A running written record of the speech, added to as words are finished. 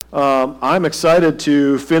I'm excited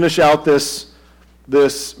to finish out this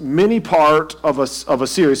mini part of a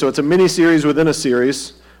series. So it's a mini series within a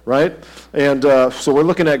series, right? And so we're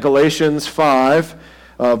looking at Galatians 5,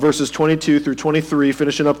 verses 22 through 23,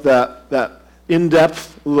 finishing up that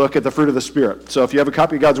in-depth look at the fruit of the Spirit. So if you have a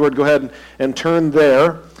copy of God's Word, go ahead and turn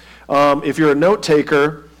there. If you're a note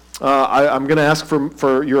taker, I'm going to ask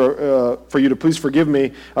for you to please forgive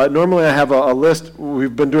me. Normally I have a list,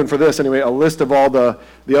 we've been doing for this anyway, a list of all the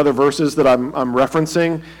other verses that I'm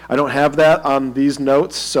referencing. I don't have that on these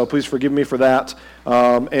notes, so please forgive me for that.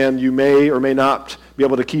 And you may or may not be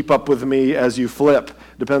able to keep up with me as you flip.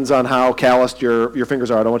 Depends on how calloused your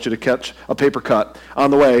fingers are. I don't want you to catch a paper cut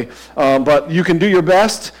on the way. But you can do your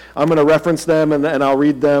best. I'm going to reference them and I'll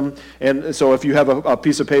read them. And so if you have a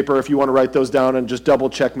piece of paper, if you want to write those down and just double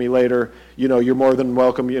check me later, you're more than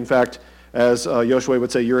welcome. In fact, as Yoshua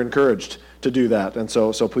would say, you're encouraged to do that. And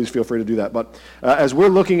so please feel free to do that. But as we're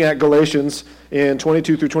looking at Galatians in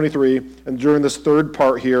 22 through 23, and during this third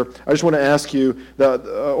part here, I just want to ask you,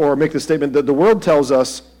 or make the statement that the world tells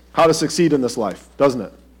us how to succeed in this life, doesn't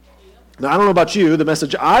it? Now, I don't know about you, the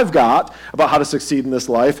message I've got about how to succeed in this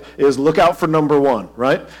life is look out for number one,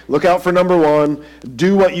 right? Look out for number one,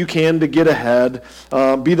 do what you can to get ahead,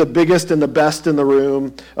 be the biggest and the best in the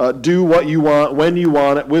room, do what you want, when you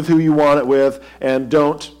want it, with who you want it with, and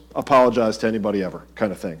don't apologize to anybody ever,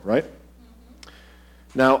 kind of thing, right?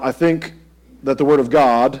 Now, I think that the Word of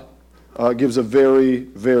God gives a very,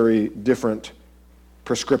 very different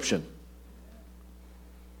prescription.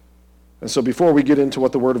 And so before we get into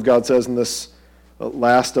what the Word of God says in this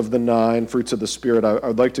last of the 9 fruits of the Spirit, I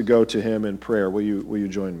would like to go to Him in prayer. Will you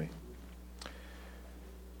join me?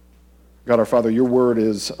 God our Father, your Word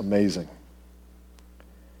is amazing.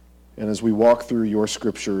 And as we walk through your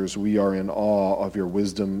Scriptures, we are in awe of your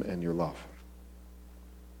wisdom and your love.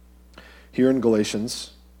 Here in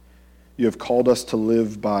Galatians, you have called us to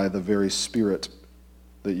live by the very Spirit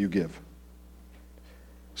that you give.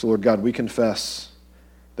 So Lord God, we confess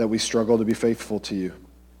that we struggle to be faithful to you.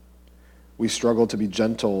 We struggle to be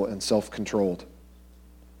gentle and self-controlled.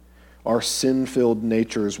 Our sin-filled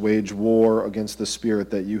natures wage war against the Spirit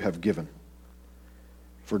that you have given.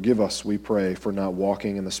 Forgive us, we pray, for not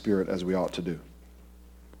walking in the Spirit as we ought to do.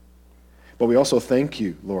 But we also thank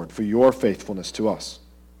you, Lord, for your faithfulness to us.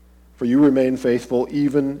 For you remain faithful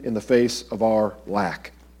even in the face of our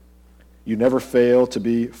lack. You never fail to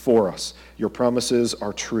be for us. Your promises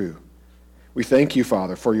are true. We thank you,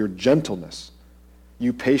 Father, for your gentleness.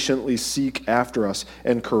 You patiently seek after us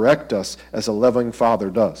and correct us as a loving Father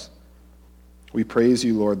does. We praise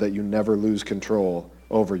you, Lord, that you never lose control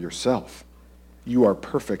over yourself. You are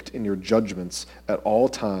perfect in your judgments at all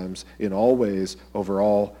times, in all ways, over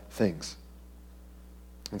all things.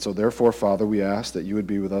 And so therefore, Father, we ask that you would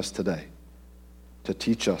be with us today, to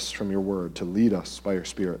teach us from your word, to lead us by your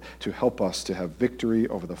Spirit, to help us to have victory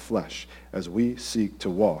over the flesh as we seek to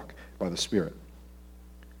walk by the Spirit.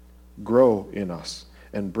 Grow in us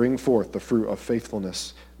and bring forth the fruit of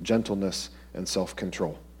faithfulness, gentleness, and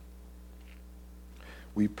self-control.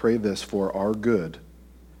 We pray this for our good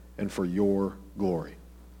and for your glory.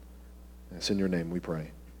 It's in your name we pray.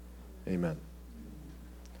 Amen.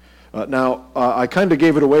 Now, I kind of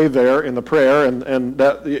gave it away there in the prayer, and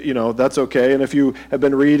that that's okay. And if you have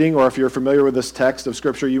been reading or if you're familiar with this text of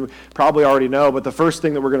Scripture, you probably already know. But the first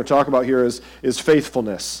thing that we're going to talk about here is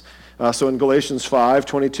faithfulness. So in Galatians 5,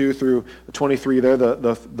 22 through 23 there,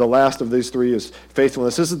 the last of these three is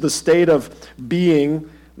faithfulness. This is the state of being,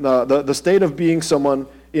 the state of being someone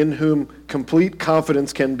in whom complete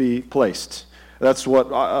confidence can be placed. That's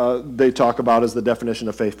what they talk about as the definition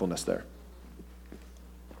of faithfulness there.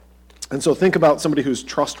 And so think about somebody who's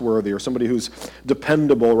trustworthy or somebody who's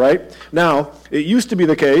dependable, right? Now, it used to be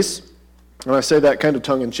the case, and I say that kind of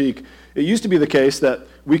tongue-in-cheek, it used to be the case that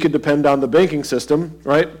we could depend on the banking system,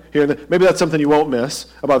 right? Maybe that's something you won't miss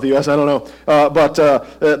about the U.S., I don't know. But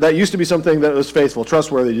that used to be something that was faithful,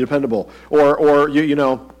 trustworthy, dependable. Or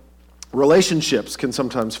relationships can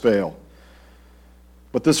sometimes fail.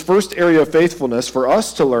 But this first area of faithfulness, for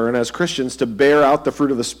us to learn as Christians to bear out the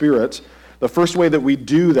fruit of the Spirit, the first way that we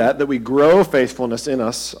do that we grow faithfulness in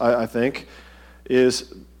us, I think,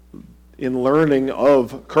 is in learning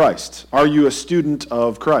of Christ. Are you a student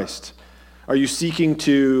of Christ? Are you seeking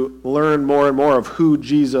to learn more and more of who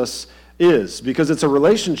Jesus is? Because it's a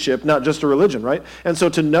relationship, not just a religion, right? And so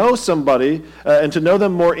to know somebody and to know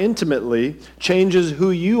them more intimately changes who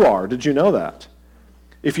you are. Did you know that?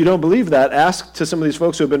 If you don't believe that, ask to some of these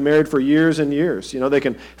folks who have been married for years and years. They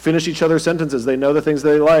can finish each other's sentences. They know the things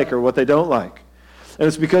they like or what they don't like. And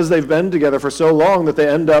it's because they've been together for so long that they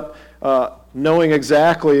end up knowing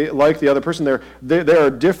exactly like the other person. They are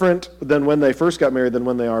different than when they first got married than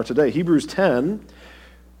when they are today. Hebrews 10,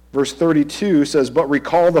 verse 32 says, "But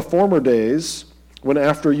recall the former days when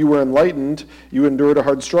after you were enlightened, you endured a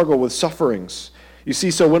hard struggle with sufferings." You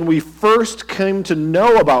see, so when we first came to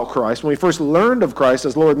know about Christ, when we first learned of Christ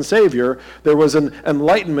as Lord and Savior, there was an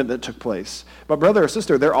enlightenment that took place. But brother or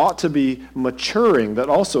sister, there ought to be maturing that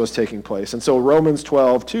also is taking place. And so Romans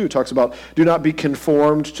 12:2 talks about, "Do not be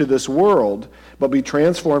conformed to this world, but be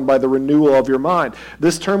transformed by the renewal of your mind."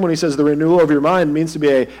 This term, when he says the renewal of your mind, means to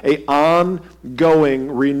be a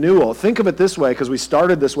ongoing renewal. Think of it this way, because we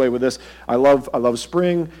started this way with this. I love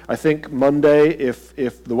spring. I think Monday,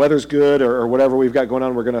 if the weather's good or whatever we've got going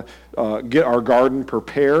on, we're going to get our garden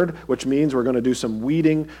prepared, which means we're going to do some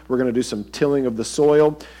weeding. We're going to do some tilling of the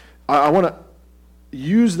soil. I want to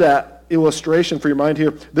use that illustration for your mind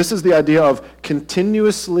here. This is the idea of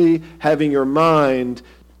continuously having your mind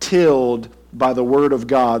tilled by the Word of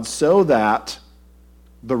God so that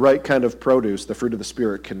the right kind of produce, the fruit of the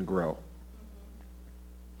Spirit, can grow.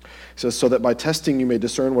 He says, so that by testing you may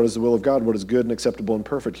discern what is the will of God, what is good and acceptable and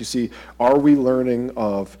perfect. You see, are we learning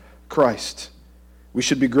of Christ? We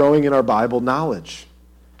should be growing in our Bible knowledge.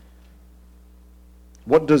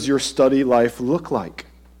 What does your study life look like?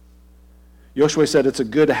 Yoshua said it's a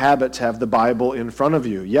good habit to have the Bible in front of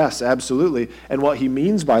you. Yes, absolutely. And what he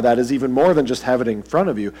means by that is even more than just have it in front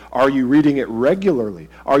of you. Are you reading it regularly?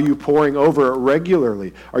 Are you poring over it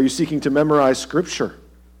regularly? Are you seeking to memorize Scripture?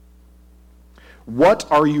 What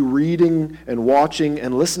are you reading and watching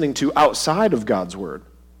and listening to outside of God's Word?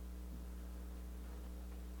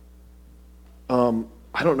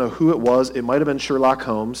 I don't know who it was. It might have been Sherlock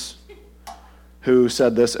Holmes who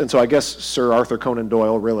said this. And so I guess Sir Arthur Conan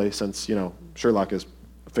Doyle, really, since, Sherlock is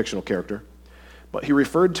a fictional character. But he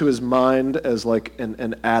referred to his mind as like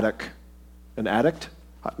an attic. An addict?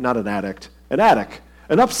 Not an addict. An attic.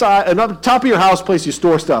 An up top of your house place you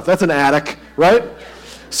store stuff. That's an attic, right?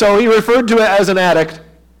 So he referred to it as an attic.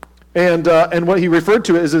 And what he referred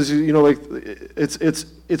to it is like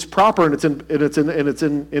it's proper and it's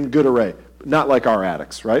in good array. Not like our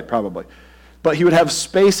attics, right? Probably. But he would have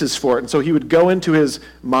spaces for it. And so he would go into his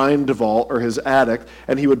mind vault or his attic,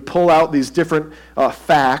 and he would pull out these different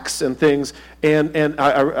facts and things. And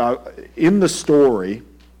in the story,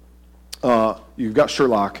 you've got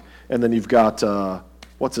Sherlock, and then you've got,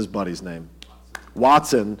 what's his buddy's name?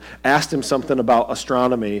 Watson asked him something about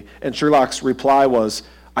astronomy, and Sherlock's reply was,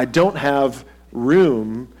 "I don't have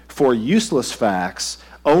room for useless facts,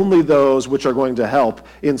 only those which are going to help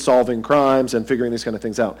in solving crimes and figuring these kind of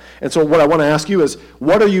things out." And so what I want to ask you is,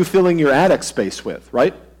 what are you filling your attic space with,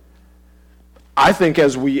 right? I think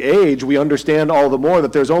as we age, we understand all the more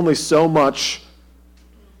that there's only so much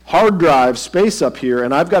hard drive space up here,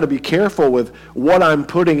 and I've got to be careful with what I'm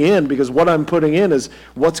putting in, because what I'm putting in is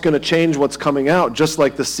what's going to change what's coming out, just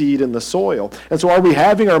like the seed in the soil. And so are we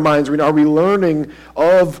having our minds, are we learning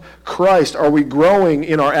of Christ? Are we growing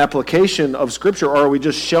in our application of Scripture, or are we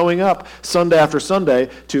just showing up Sunday after Sunday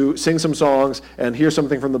to sing some songs and hear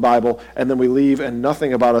something from the Bible, and then we leave and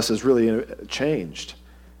nothing about us is really changed?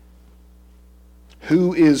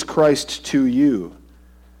 Who is Christ to you?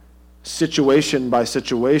 Situation by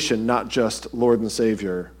situation, not just Lord and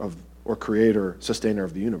Savior or Creator, Sustainer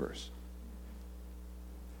of the universe.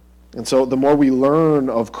 And so the more we learn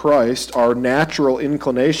of Christ, our natural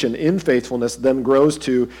inclination in faithfulness then grows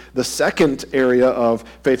to the second area of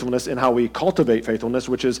faithfulness in how we cultivate faithfulness,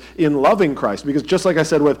 which is in loving Christ. Because just like I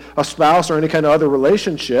said with a spouse or any kind of other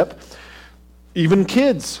relationship, even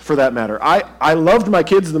kids for that matter, I loved my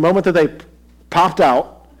kids the moment that they popped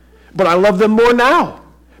out, but I love them more now.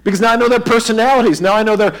 Because now I know their personalities. Now I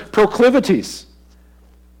know their proclivities.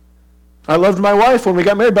 I loved my wife when we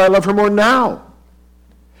got married, but I love her more now.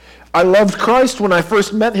 I loved Christ when I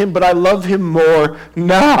first met him, but I love him more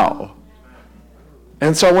now.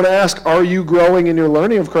 And so I want to ask, are you growing in your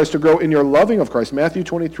learning of Christ or grow in your loving of Christ? Matthew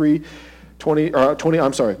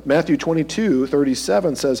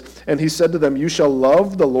 22:37 says, "And he said to them, you shall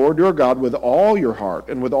love the Lord your God with all your heart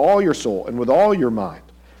and with all your soul and with all your mind."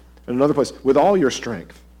 In another place, with all your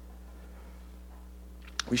strength.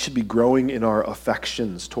 We should be growing in our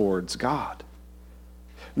affections towards God.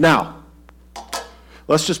 Now,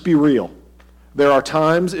 let's just be real. There are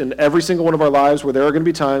times in every single one of our lives where there are going to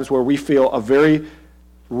be times where we feel a very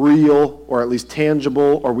real, or at least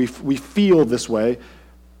tangible, or we feel this way,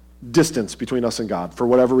 distance between us and God, for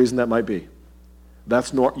whatever reason that might be.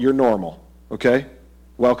 That's you're normal, okay?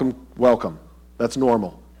 Welcome. That's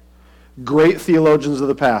normal. Great theologians of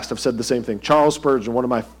the past have said the same thing. Charles Spurgeon, one of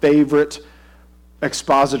my favorite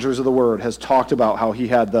expositors of the word has talked about how he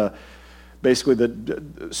had basically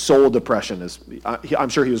the soul depression. I'm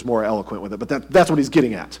sure he was more eloquent with it, but that's what he's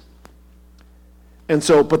getting at. And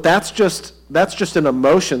so, but that's just an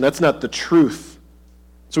emotion. That's not the truth.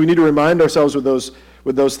 So we need to remind ourselves with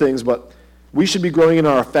those things, but we should be growing in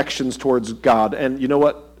our affections towards God. And you know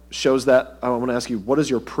what shows that? I want to ask you, what is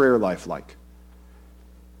your prayer life like?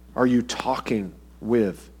 Are you talking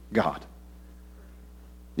with God?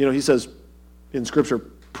 You know, he says in Scripture,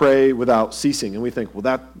 pray without ceasing. And we think,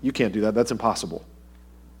 well, you can't do that. That's impossible.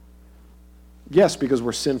 Yes, because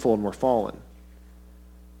we're sinful and we're fallen.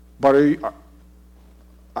 But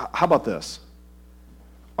how about this?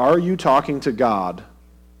 Are you talking to God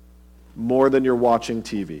more than you're watching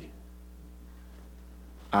TV?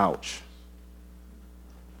 Ouch.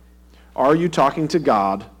 Are you talking to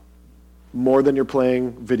God more than you're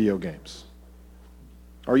playing video games?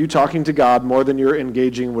 Are you talking to God more than you're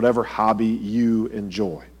engaging in whatever hobby you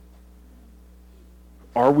enjoy?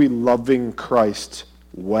 Are we loving Christ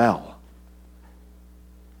well?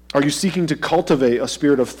 Are you seeking to cultivate a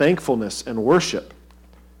spirit of thankfulness and worship?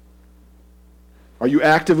 Are you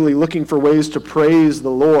actively looking for ways to praise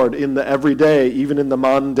the Lord in the everyday, even in the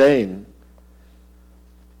mundane?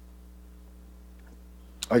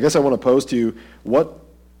 I guess I want to pose to you,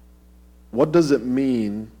 what does it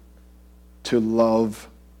mean to love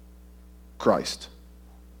Christ?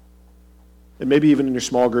 And maybe even in your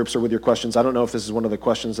small groups or with your questions, I don't know if this is one of the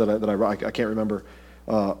questions that I can't remember.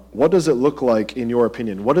 What does it look like, in your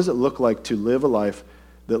opinion? What does it look like to live a life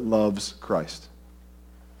that loves Christ?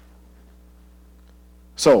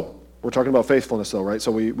 So, we're talking about faithfulness though, right?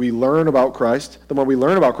 So we learn about Christ. The more we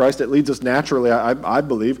learn about Christ, it leads us naturally, I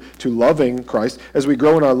believe, to loving Christ. As we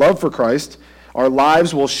grow in our love for Christ, our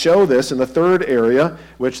lives will show this in the third area,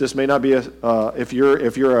 which this may not be, if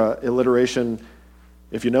you're a alliteration,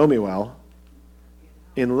 if you know me well,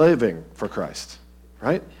 in living for Christ,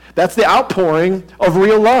 right? That's the outpouring of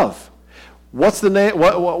real love. What's the name?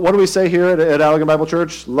 What do we say here at Allegan Bible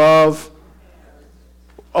Church? Love.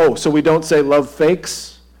 Oh, so we don't say love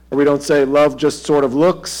fakes, or we don't say love just sort of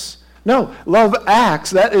looks. No, love acts.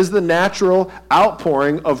 That is the natural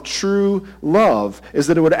outpouring of true love, is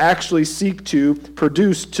that it would actually seek to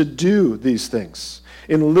produce, to do these things.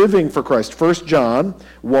 In living for Christ, 1 John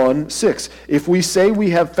 1:6. If we say we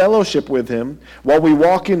have fellowship with him while we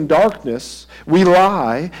walk in darkness, we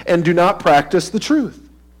lie and do not practice the truth.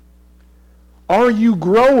 Are you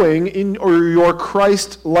growing in your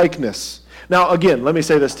Christ likeness? Now, again, let me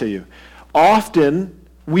say this to you. Often,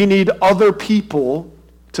 we need other people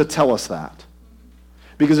to tell us that.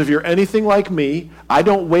 Because if you're anything like me, I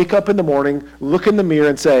don't wake up in the morning, look in the mirror,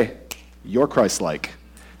 and say, you're Christ-like.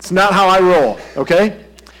 It's not how I roll, okay?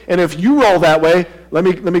 And if you roll that way, let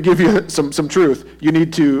me give you some truth. You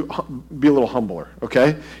need to be a little humbler,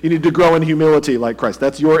 okay? You need to grow in humility like Christ.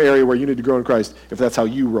 That's your area where you need to grow in Christ, if that's how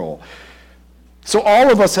you roll. So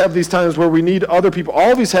all of us have these times where we need other people.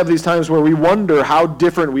 All of us have these times where we wonder how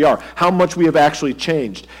different we are, how much we have actually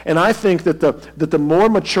changed. And I think that the more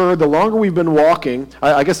mature, the longer we've been walking,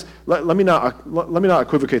 I guess, let me not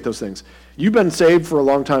equivocate those things. You've been saved for a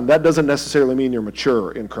long time. That doesn't necessarily mean you're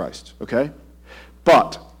mature in Christ, okay?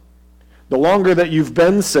 But the longer that you've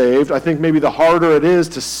been saved, I think maybe the harder it is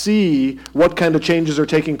to see what kind of changes are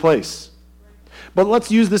taking place. But let's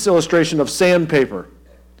use this illustration of sandpaper.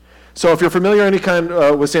 So if you're familiar any kind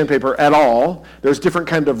with sandpaper at all, there's different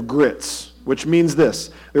kind of grits, which means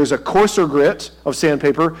this. There's a coarser grit of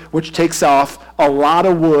sandpaper, which takes off a lot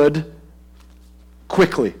of wood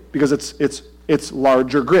quickly because it's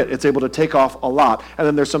larger grit. It's able to take off a lot. And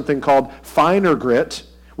then there's something called finer grit,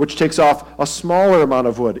 which takes off a smaller amount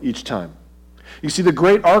of wood each time. You see, the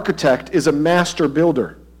great architect is a master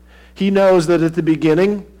builder. He knows that at the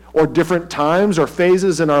beginning, or different times or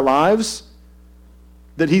phases in our lives,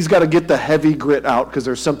 that he's got to get the heavy grit out because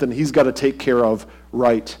there's something he's got to take care of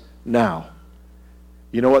right now.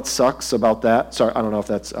 You know what sucks about that? Sorry, I don't know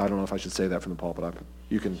if I should say that from the pulpit.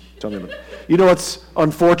 You can tell me. You know what's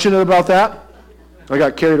unfortunate about that? I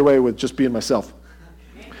got carried away with just being myself.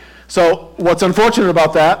 So what's unfortunate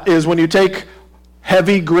about that is when you take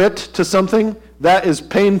heavy grit to something, that is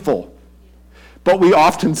painful. But we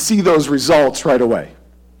often see those results right away.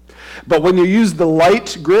 But when you use the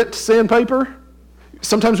light grit sandpaper,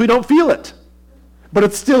 sometimes we don't feel it, but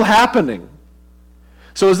it's still happening.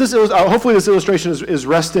 So hopefully this illustration is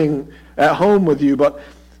resting at home with you, but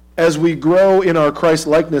as we grow in our Christ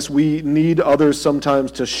likeness, we need others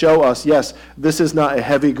sometimes to show us, yes, this is not a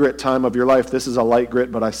heavy grit time of your life, this is a light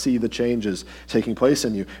grit, but I see the changes taking place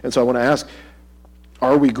in you. And so I want to ask,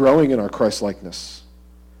 are we growing in our Christ likeness?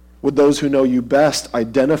 Would those who know you best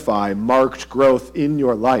identify marked growth in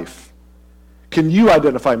your life? Can you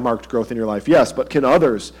identify marked growth in your life? Yes, but can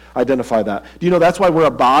others identify that? Do you know that's why we're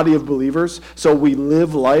a body of believers? So we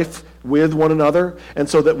live life with one another, and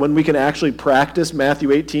so that when we can actually practice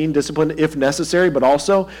Matthew 18, discipline if necessary, but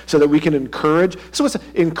also so that we can encourage. So it's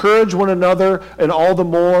encourage one another, and all the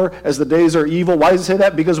more as the days are evil. Why does it say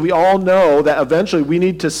that? Because we all know that eventually we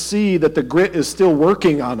need to see that the grit is still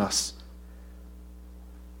working on us.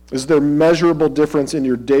 Is there measurable difference in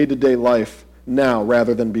your day-to-day life now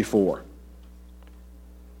rather than before?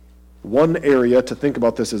 One area to think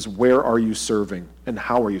about this is, where are you serving and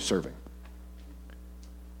how are you serving?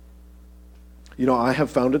 You know, I have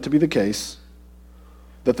found it to be the case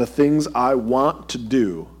that the things I want to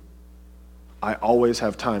do, I always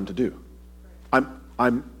have time to do.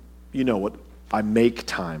 You know what, I make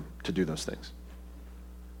time to do those things.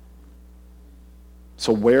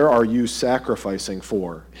 So where are you sacrificing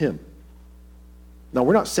for him? Now,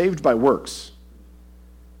 we're not saved by works.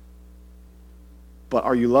 But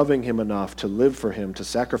are you loving him enough to live for him, to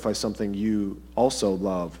sacrifice something you also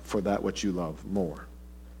love for that which you love more?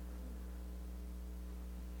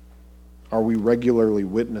 Are we regularly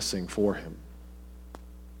witnessing for him,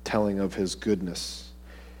 telling of his goodness?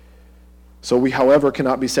 So we, however,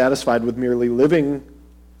 cannot be satisfied with merely living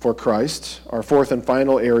for Christ. Our fourth and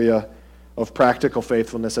final area of practical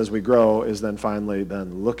faithfulness as we grow is then finally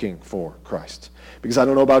looking for Christ. Because I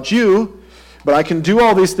don't know about you, but I can do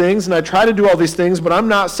all these things, and I try to do all these things, but I'm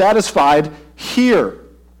not satisfied here.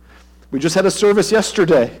 We just had a service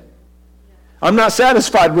yesterday. I'm not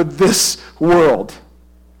satisfied with this world,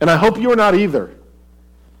 and I hope you're not either.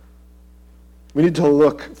 We need to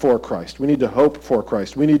look for Christ. We need to hope for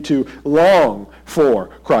Christ. We need to long for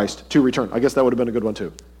Christ to return. I guess that would have been a good one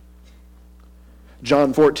too.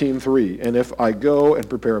 John 14:3, and if I go and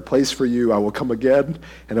prepare a place for you, I will come again,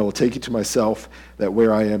 and I will take you to myself, that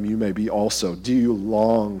where I am, you may be also. Do you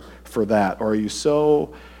long for that? Or are you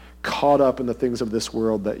so caught up in the things of this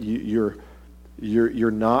world that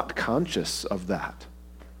you're not conscious of that?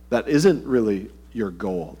 That isn't really your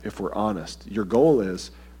goal, if we're honest. Your goal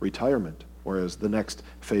is retirement, or is the next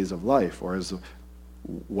phase of life, or is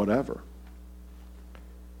whatever.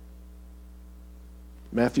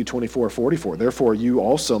 Matthew 24:44, therefore you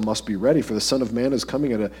also must be ready, for the Son of Man is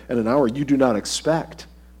coming at an hour you do not expect.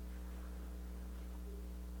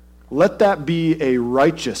 Let that be a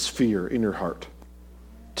righteous fear in your heart,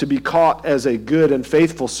 to be caught as a good and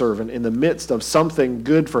faithful servant in the midst of something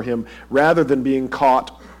good for him, rather than being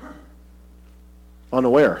caught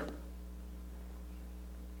unaware.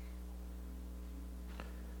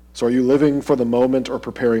 So are you living for the moment or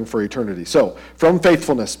preparing for eternity? So, from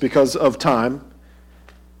faithfulness, because of time,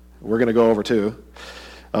 we're going to go over too.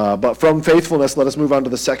 But from faithfulness, let us move on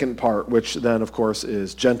to the second part, which then, of course,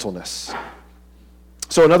 is gentleness.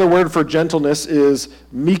 So another word for gentleness is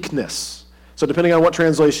meekness. So depending on what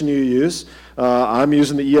translation you use, I'm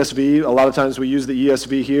using the ESV. A lot of times we use the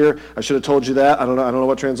ESV here. I should have told you that. I don't know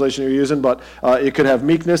what translation you're using, but it could have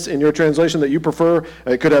meekness in your translation that you prefer.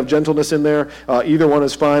 It could have gentleness in there. Either one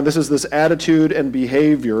is fine. This is this attitude and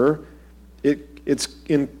behavior. It's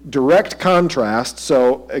in direct contrast,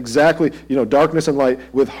 so exactly, darkness and light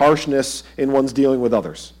with harshness in one's dealing with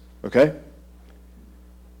others. Okay?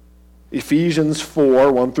 Ephesians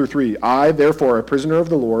 4:1-3. I, therefore, a prisoner of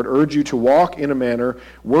the Lord, urge you to walk in a manner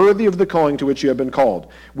worthy of the calling to which you have been called,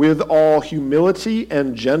 with all humility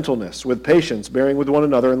and gentleness, with patience, bearing with one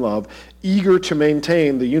another in love, eager to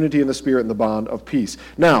maintain the unity in the Spirit and the bond of peace.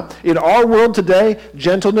 Now, in our world today,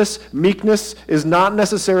 gentleness, meekness is not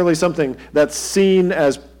necessarily something that's seen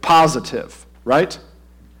as positive, right?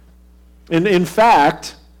 In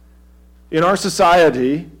fact, in our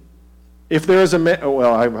society, if there is a man,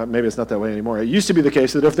 maybe it's not that way anymore. It used to be the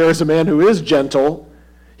case that if there is a man who is gentle,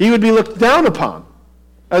 he would be looked down upon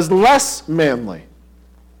as less manly.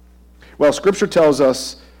 Well, Scripture tells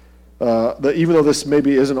us that even though this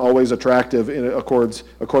maybe isn't always attractive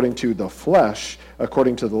according to the flesh,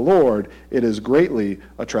 according to the Lord, it is greatly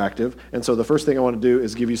attractive. And so the first thing I want to do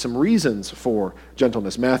is give you some reasons for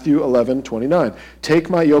gentleness. Matthew 11:29. Take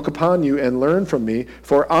my yoke upon you and learn from me,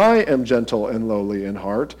 for I am gentle and lowly in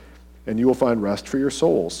heart, and you will find rest for your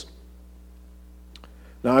souls.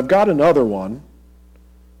 Now, I've got another one,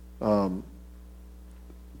 but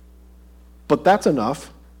that's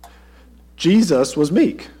enough. Jesus was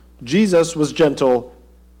meek. Jesus was gentle.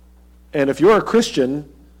 And if you're a Christian,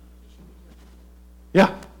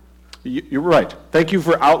 yeah, you're right. Thank you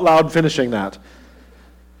for out loud finishing that.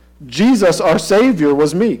 Jesus, our Savior,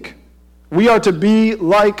 was meek. We are to be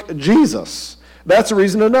like Jesus. That's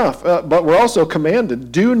reason enough. But we're also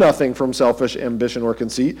commanded, do nothing from selfish ambition or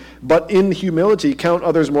conceit, but in humility count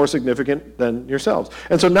others more significant than yourselves.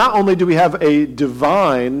 And so not only do we have a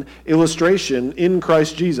divine illustration in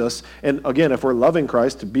Christ Jesus, and again, if we're loving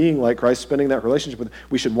Christ, being like Christ, spending that relationship with him,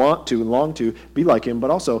 we should want to and long to be like him, but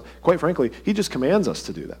also, quite frankly, he just commands us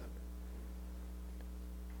to do that.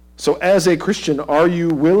 So as a Christian, are you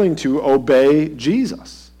willing to obey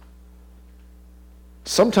Jesus?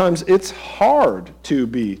 Sometimes it's hard to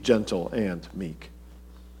be gentle and meek.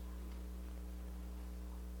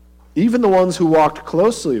 Even the ones who walked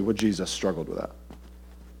closely with Jesus struggled with that.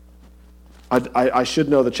 I should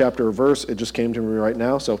know the chapter or verse. It just came to me right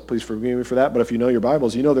now, so please forgive me for that. But if you know your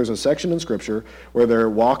Bibles, you know there's a section in Scripture where they're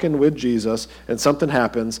walking with Jesus and something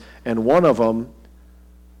happens, and one of them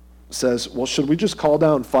says, well, should we just call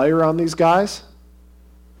down fire on these guys?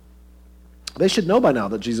 They should know by now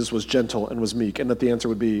that Jesus was gentle and was meek, and that the answer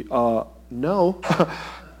would be, no.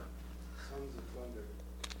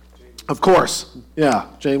 Of course. Yeah,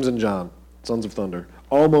 James and John, sons of thunder.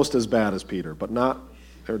 Almost as bad as Peter, but not,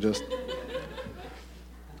 they're just,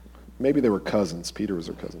 maybe they were cousins. Peter was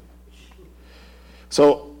their cousin.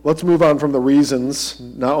 So let's move on from the reasons.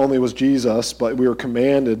 Not only was Jesus, but we were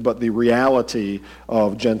commanded, but the reality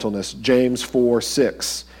of gentleness. James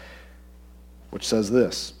 4:6, which says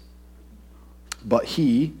this. But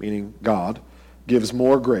he, meaning God, gives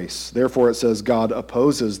more grace. Therefore it says God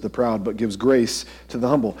opposes the proud, but gives grace to the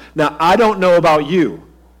humble. Now, I don't know about you.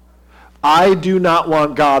 I do not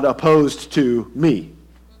want God opposed to me.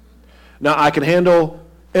 Now, I can handle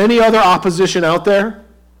any other opposition out there,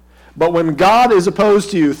 but when God is opposed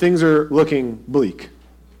to you, things are looking bleak.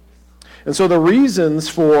 And so the reasons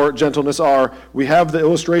for gentleness are, we have the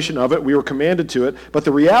illustration of it, we were commanded to it, but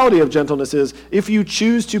the reality of gentleness is, if you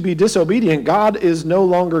choose to be disobedient, God is no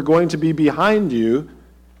longer going to be behind you.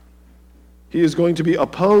 He is going to be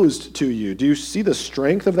opposed to you. Do you see the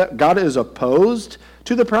strength of that? God is opposed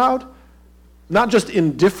to the proud, not just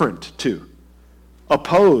indifferent to,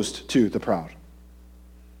 opposed to the proud.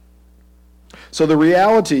 So the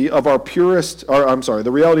reality of our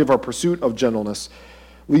the reality of our pursuit of gentleness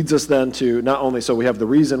leads us then to not only, so we have the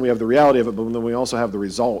reason, we have the reality of it, but then we also have the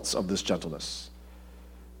results of this gentleness.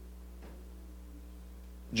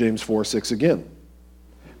 James 4:6 again.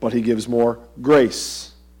 But he gives more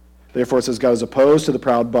grace. Therefore it says God is opposed to the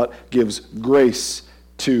proud, but gives grace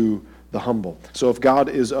to the humble. So if God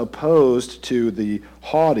is opposed to the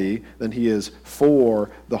haughty, then he is for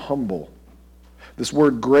the humble. This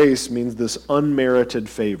word grace means this unmerited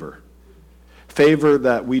favor. Favor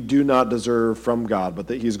that we do not deserve from God, but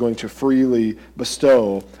that he's going to freely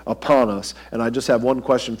bestow upon us. And I just have one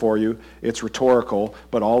question for you. It's rhetorical,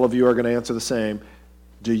 but all of you are going to answer the same.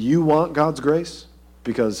 Do you want God's grace?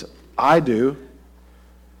 Because I do.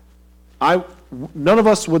 None of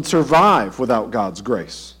us would survive without God's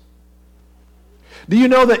grace. Do you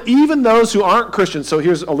know that even those who aren't Christians, so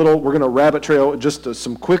here's a little, we're going to rabbit trail, just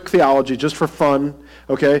some quick theology, just for fun,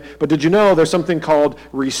 okay? But did you know there's something called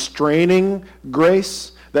restraining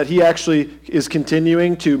grace that he actually is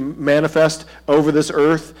continuing to manifest over this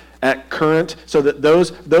earth at current, so that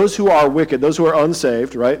those who are wicked, those who are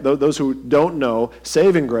unsaved, right, those who don't know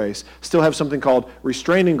saving grace, still have something called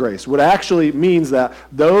restraining grace, what actually means that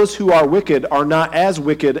those who are wicked are not as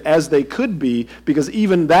wicked as they could be, because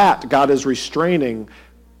even that God is restraining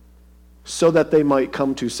so that they might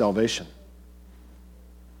come to salvation.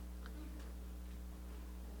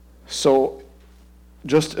 So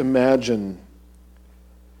just imagine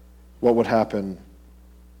what would happen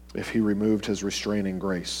if he removed his restraining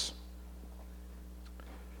grace.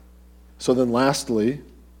 So then lastly,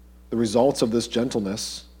 the results of this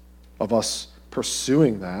gentleness, of us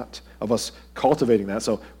pursuing that, of us cultivating that.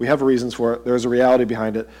 So we have reasons for it. There's a reality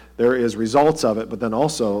behind it. There is results of it. But then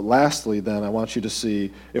also, lastly, then I want you to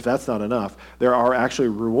see, if that's not enough, there are actually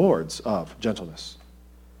rewards of gentleness.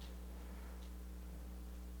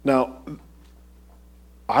 Now,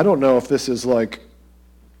 I don't know if this is like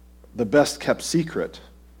the best kept secret.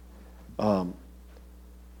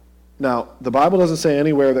 Now, the Bible doesn't say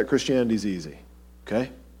anywhere that Christianity is easy,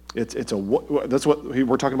 okay? That's what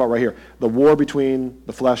we're talking about right here, the war between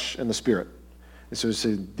the flesh and the spirit. And so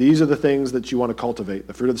these are the things that you want to cultivate,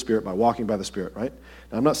 the fruit of the Spirit, by walking by the Spirit, right?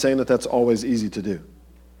 Now, I'm not saying that that's always easy to do,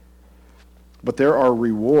 but there are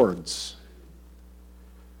rewards.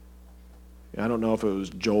 I don't know if it was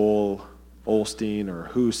Joel Osteen or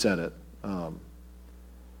who said it,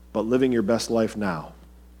 but living your best life now.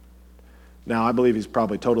 Now, I believe he's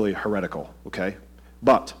probably totally heretical, okay?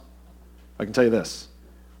 But I can tell you this.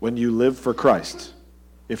 When you live for Christ,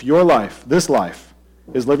 if your life, this life,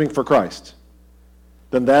 is living for Christ,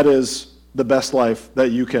 then that is the best life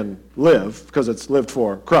that you can live because it's lived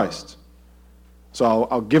for Christ. So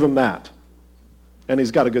I'll give him that. And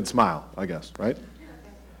he's got a good smile, I guess, right?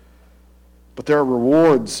 But there are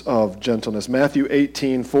rewards of gentleness. Matthew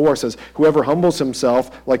 18:4 says, whoever humbles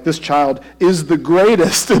himself like this child is the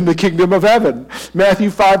greatest in the kingdom of heaven. Matthew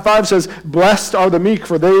 5:5 says, blessed are the meek,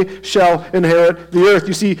 for they shall inherit the earth.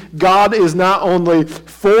 You see, God is not only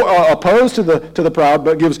opposed to the proud,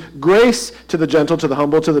 but gives grace to the gentle, to the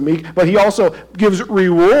humble, to the meek, but he also gives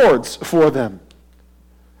rewards for them.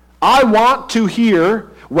 I want to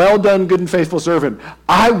hear, well done, good and faithful servant.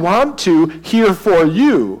 I want to hear for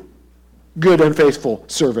you, good and faithful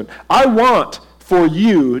servant. I want for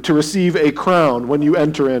you to receive a crown when you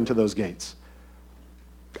enter into those gates.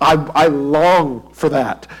 I long for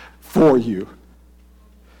that for you.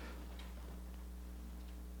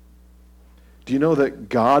 Do you know that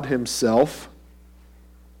God himself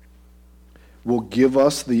will give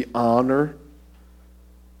us the honor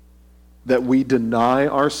that we deny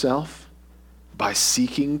ourselves by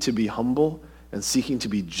seeking to be humble and seeking to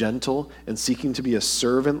be gentle, and seeking to be a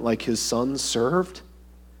servant like his son served?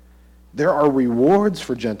 There are rewards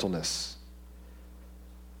for gentleness.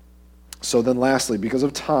 So then lastly, because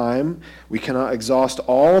of time, we cannot exhaust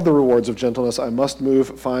all the rewards of gentleness. I must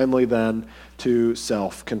move finally then to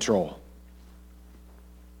self-control.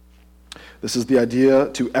 This is the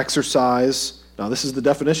idea to exercise. Now this is the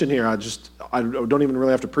definition here. I don't even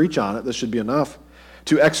really have to preach on it. This should be enough.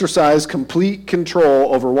 To exercise complete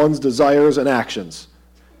control over one's desires and actions.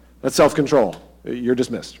 That's self-control. You're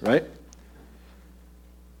dismissed, right?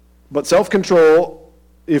 But self-control,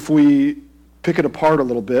 if we pick it apart a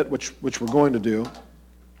little bit, which we're going to do,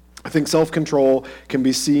 I think self-control can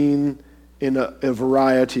be seen in a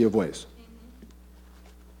variety of ways.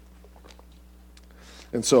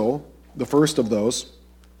 And so, the first of those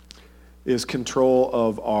is control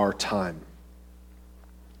of our time.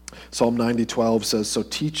 Psalm 90:12 says, so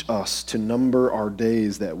teach us to number our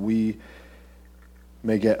days that we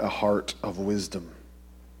may get a heart of wisdom.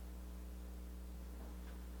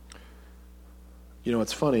 You know,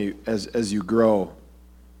 it's funny, as you grow,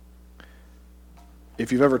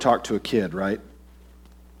 if you've ever talked to a kid, right?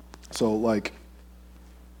 So, like,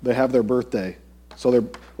 they have their birthday. So,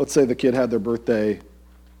 let's say the kid had their birthday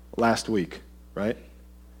last week, right?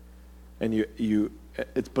 And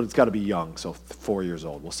but it's got to be young, so 4 years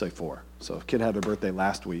old. We'll say 4. So if a kid had their birthday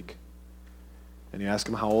last week, and you ask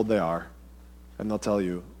them how old they are, and they'll tell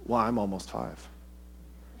you, well, I'm almost 5.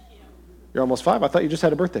 Yeah. You're almost 5? I thought you just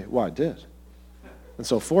had a birthday. Well, I did. And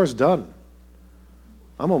so 4 is done.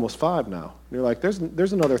 I'm almost 5 now. And you're like,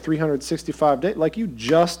 there's another 365 days. Like, you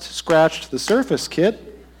just scratched the surface, kid.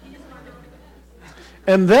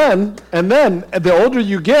 And then, the older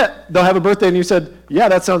you get, they'll have a birthday and you said, yeah,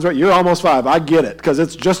 that sounds right. You're almost 5. I get it, because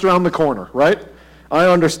it's just around the corner, right? I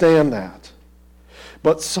understand that.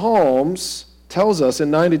 But Psalms tells us in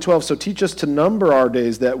 90:12, so teach us to number our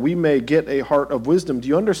days that we may get a heart of wisdom. Do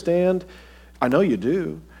you understand? I know you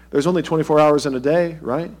do. There's only 24 hours in a day,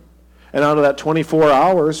 right? And out of that 24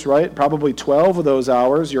 hours, right, probably 12 of those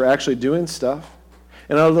hours you're actually doing stuff.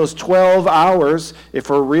 And out of those 12 hours, if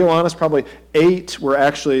we're real honest, probably 8 were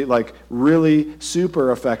actually like really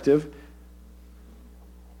super effective.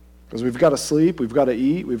 Because we've got to sleep, we've got to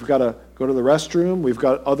eat, we've got to go to the restroom, we've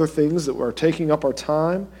got other things that are taking up our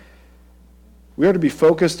time. We are to be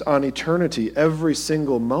focused on eternity every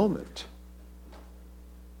single moment.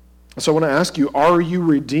 So I want to ask you, are you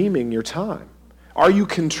redeeming your time? Are you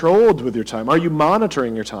controlled with your time? Are you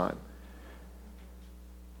monitoring your time?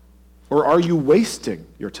 Or are you wasting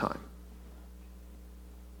your time?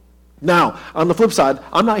 Now, on the flip side,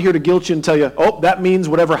 I'm not here to guilt you and tell you, oh, that means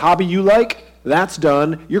whatever hobby you like, that's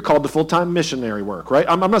done. You're called to full-time missionary work, right?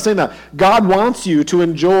 I'm not saying that. God wants you to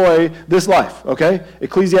enjoy this life, okay?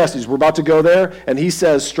 Ecclesiastes, we're about to go there, and he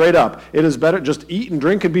says straight up, it is better just eat and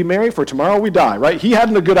drink and be merry, for tomorrow we die, right? He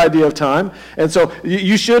had a good idea of time, and so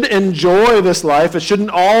you should enjoy this life. It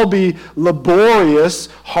shouldn't all be laborious,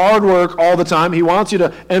 hard work all the time. He wants you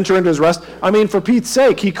to enter into his rest. I mean, for Pete's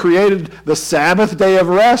sake, he created the Sabbath day of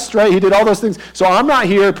rest, right? He did all those things. So I'm not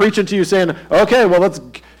here preaching to you saying, okay, well, let's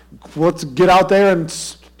get out there and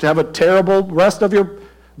have a terrible rest of your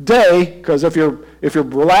day, because if you're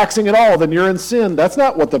relaxing at all, then you're in sin. That's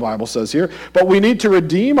not what the Bible says here. But we need to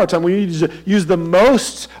redeem our time. We need to use the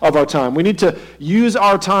most of our time. We need to use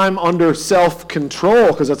our time under self-control,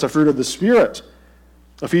 because that's a fruit of the Spirit.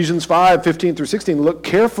 Ephesians 5:15-16, look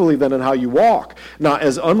carefully then in how you walk, not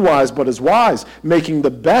as unwise but as wise, making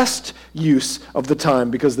the best use of the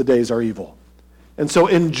time because the days are evil. And so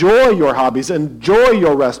enjoy your hobbies, enjoy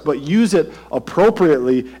your rest, but use it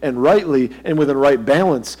appropriately and rightly and with a right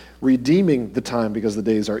balance, redeeming the time because the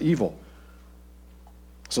days are evil.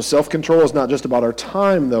 So self-control is not just about our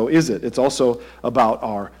time, though, is it? It's also about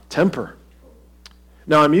our temper.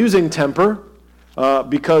 Now, I'm using temper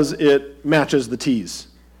because it matches the T's.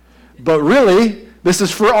 But really, this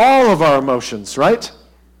is for all of our emotions, right?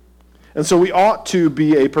 And so we ought to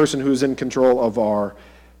be a person who's in control of our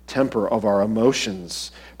temper, of our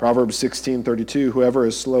emotions. Proverbs 16:32, whoever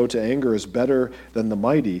is slow to anger is better than the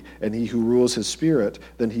mighty, and he who rules his spirit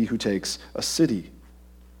than he who takes a city.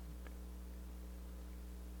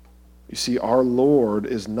 You see, our Lord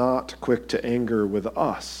is not quick to anger with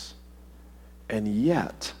us. And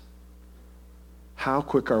yet, how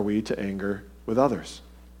quick are we to anger with others?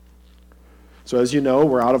 So as you know,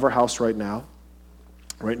 we're out of our house right now.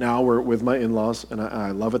 Right now, we're with my in-laws, and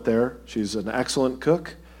I love it there. She's an excellent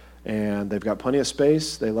cook, and they've got plenty of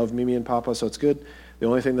space. They love Mimi and Papa, so it's good. The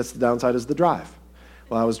only thing that's the downside is the drive.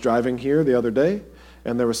 Well, I was driving here the other day,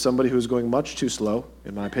 and there was somebody who was going much too slow,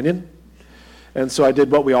 in my opinion. And so I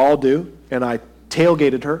did what we all do, and I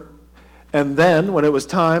tailgated her. And then, when it was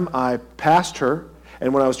time, I passed her.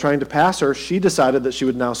 And when I was trying to pass her, she decided that she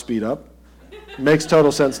would now speed up. Makes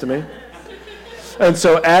total sense to me. And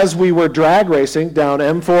so as we were drag racing down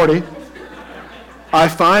M40, I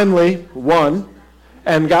finally won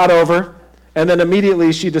and got over. And then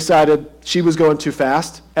immediately she decided she was going too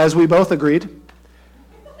fast, as we both agreed.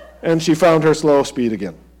 And she found her slow speed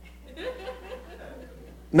again.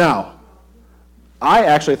 Now, I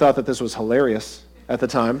actually thought that this was hilarious at the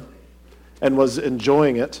time and was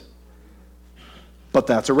enjoying it, but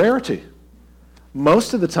that's a rarity.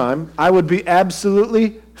 Most of the time, I would be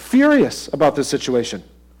absolutely furious about this situation.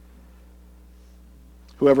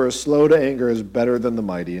 Whoever is slow to anger is better than the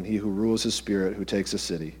mighty, and he who rules his spirit who takes a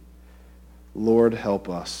city. Lord, help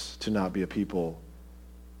us to not be a people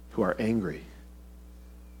who are angry.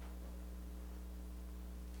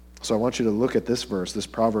 So I want you to look at this verse, this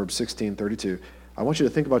Proverbs 16:32. I want you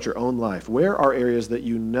to think about your own life. Where are areas that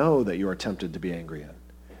you know that you are tempted to be angry in?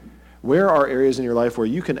 Where are areas in your life where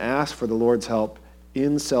you can ask for the Lord's help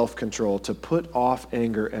in self-control to put off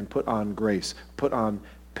anger and put on grace, put on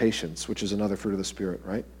patience, which is another fruit of the Spirit,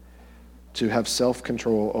 right? To have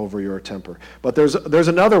self-control over your temper. But there's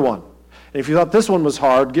another one. And if you thought this one was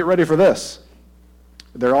hard, get ready for this.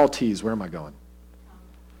 They're all T's. Where am I going?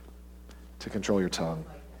 To control your tongue.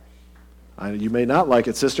 You may not like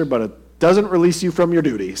it, sister, but it doesn't release you from your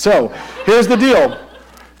duty. So here's the deal.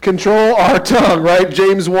 Control our tongue, right?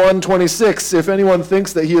 James 1:26. If anyone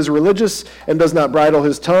thinks that he is religious and does not bridle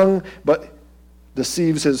his tongue, but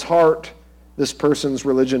deceives his heart, this person's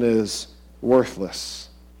religion is worthless.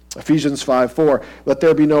 Ephesians 5:4. Let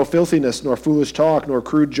there be no filthiness, nor foolish talk, nor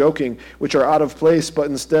crude joking, which are out of place, but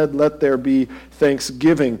instead let there be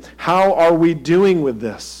thanksgiving. How are we doing with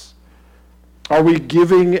this? Are we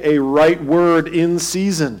giving a right word in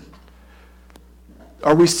season?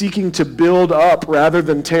 Are we seeking to build up rather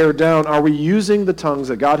than tear down? Are we using the tongues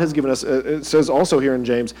that God has given us? It says also here in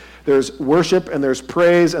James, there's worship and there's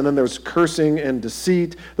praise and then there's cursing and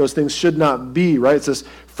deceit. Those things should not be, right? It's this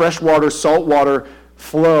fresh water, salt water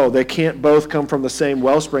flow. They can't both come from the same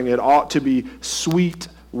wellspring. It ought to be sweet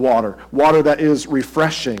water, water that is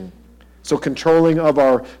refreshing. So controlling of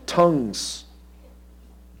our tongues.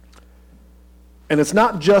 And it's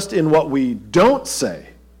not just in what we don't say.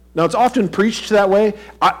 Now, it's often preached that way.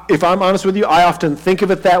 If I'm honest with you, I often think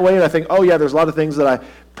of it that way, and I think, oh yeah, there's a lot of things that I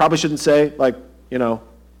probably shouldn't say, like, the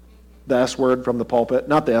S word from the pulpit.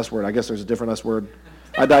 Not the S word, I guess there's a different S word.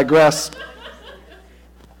 I digress.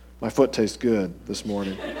 My foot tastes good this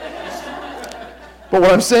morning. But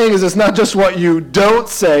what I'm saying is it's not just what you don't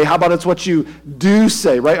say. How about it's what you do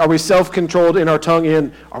say, right? Are we self-controlled in our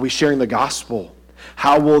tongue are we sharing the gospel?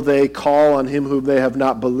 How will they call on him whom they have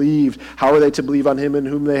not believed? How are they to believe on him in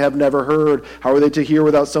whom they have never heard? How are they to hear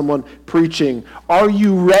without someone preaching? Are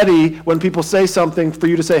you ready when people say something for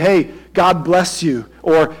you to say, hey, God bless you,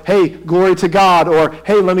 or hey, glory to God, or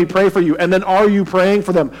hey, let me pray for you? And then are you praying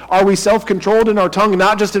for them? Are we self-controlled in our tongue,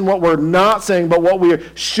 not just in what we're not saying, but what we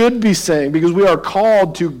should be saying? Because we are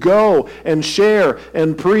called to go and share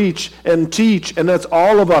and preach and teach, and that's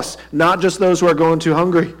all of us, not just those who are going too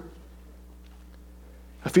hungry.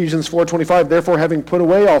 Ephesians 4:25, therefore having put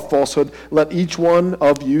away all falsehood, let each one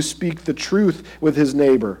of you speak the truth with his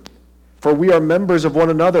neighbor. For we are members of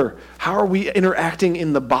one another. How are we interacting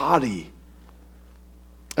in the body?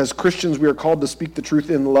 As Christians, we are called to speak the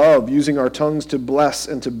truth in love, using our tongues to bless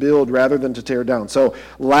and to build rather than to tear down. So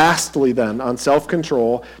lastly then, on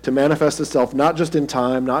self-control, to manifest itself not just in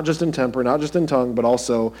time, not just in temper, not just in tongue, but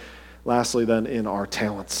also lastly then, in our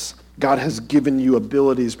talents. God has given you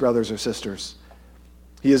abilities, brothers or sisters.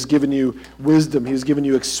 He has given you wisdom. He has given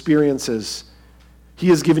you experiences. He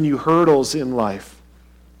has given you hurdles in life.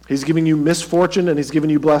 He's giving you misfortune and he's given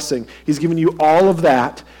you blessing. He's given you all of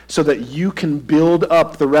that so that you can build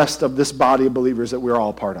up the rest of this body of believers that we're all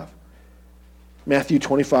a part of. Matthew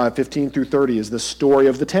 25, 15 through 30 is the story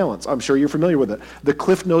of the talents. I'm sure you're familiar with it. The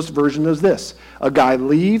Cliff Notes version is this. A guy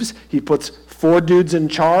leaves, he puts 4 dudes in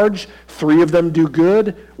charge, 3 of them do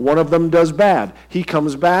good, 1 of them does bad. He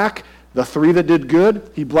comes back, the 3 that did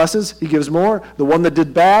good, he blesses, he gives more. The 1 that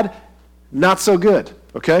did bad, not so good,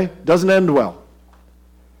 okay? Doesn't end well.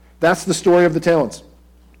 That's the story of the talents.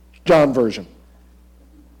 John version.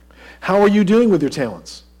 How are you doing with your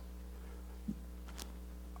talents?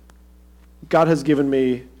 God has given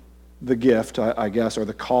me the gift, I guess, or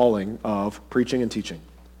the calling of preaching and teaching.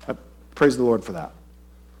 I praise the Lord for that.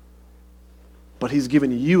 But he's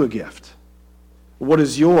given you a gift. What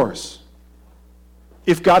is yours?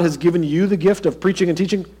 If God has given you the gift of preaching and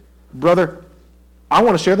teaching, brother, I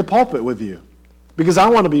want to share the pulpit with you because I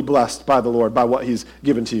want to be blessed by the Lord, by what he's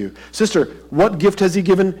given to you. Sister, what gift has he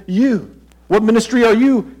given you? What ministry are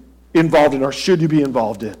you involved in or should you be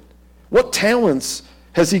involved in? What talents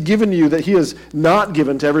has he given you that he has not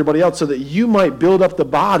given to everybody else so that you might build up the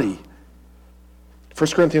body? 1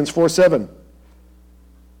 Corinthians 4:7.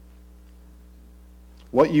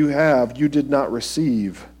 What you have, you did not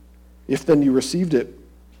receive. If then you received it,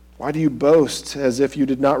 why do you boast as if you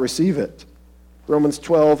did not receive it? Romans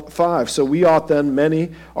 12:5. So we ought then,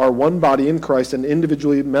 many are one body in Christ and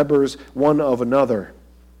individually members one of another.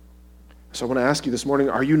 So I want to ask you this morning,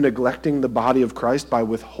 are you neglecting the body of Christ by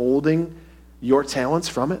withholding your talents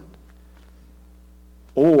from it?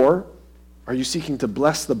 Or are you seeking to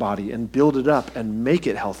bless the body and build it up and make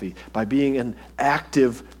it healthy by being an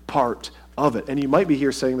active part of it? And you might be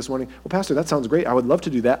here saying this morning, well, Pastor, that sounds great. I would love to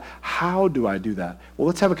do that. How do I do that? Well,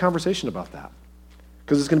 let's have a conversation about that.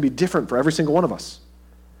 Because it's going to be different for every single one of us.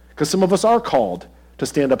 Because some of us are called to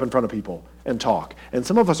stand up in front of people and talk. And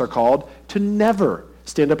some of us are called to never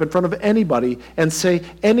stand up in front of anybody and say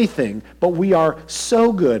anything, but we are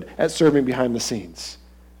so good at serving behind the scenes.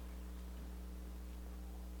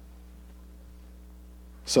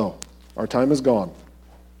 So, our time is gone.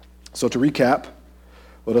 So to recap,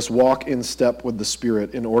 let us walk in step with the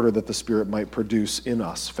Spirit in order that the Spirit might produce in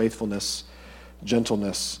us faithfulness,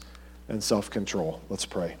 gentleness, and self-control. Let's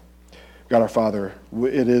pray. God our Father,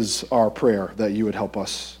 it is our prayer that you would help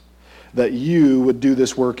us, that you would do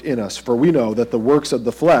this work in us. For we know that the works of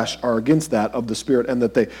the flesh are against that of the Spirit, and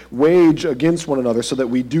that they wage against one another so that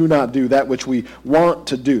we do not do that which we want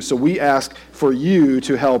to do. So we ask for you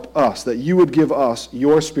to help us, that you would give us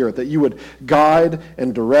your Spirit, that you would guide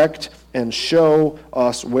and direct and show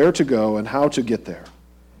us where to go and how to get there.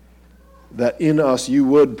 That in us you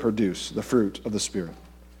would produce the fruit of the Spirit,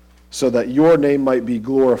 so that your name might be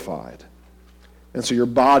glorified, and so your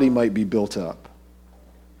body might be built up,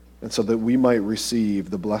 and so that we might receive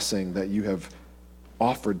the blessing that you have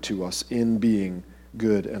offered to us in being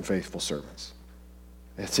good and faithful servants.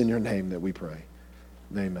 It's in your name that we pray.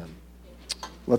 Amen.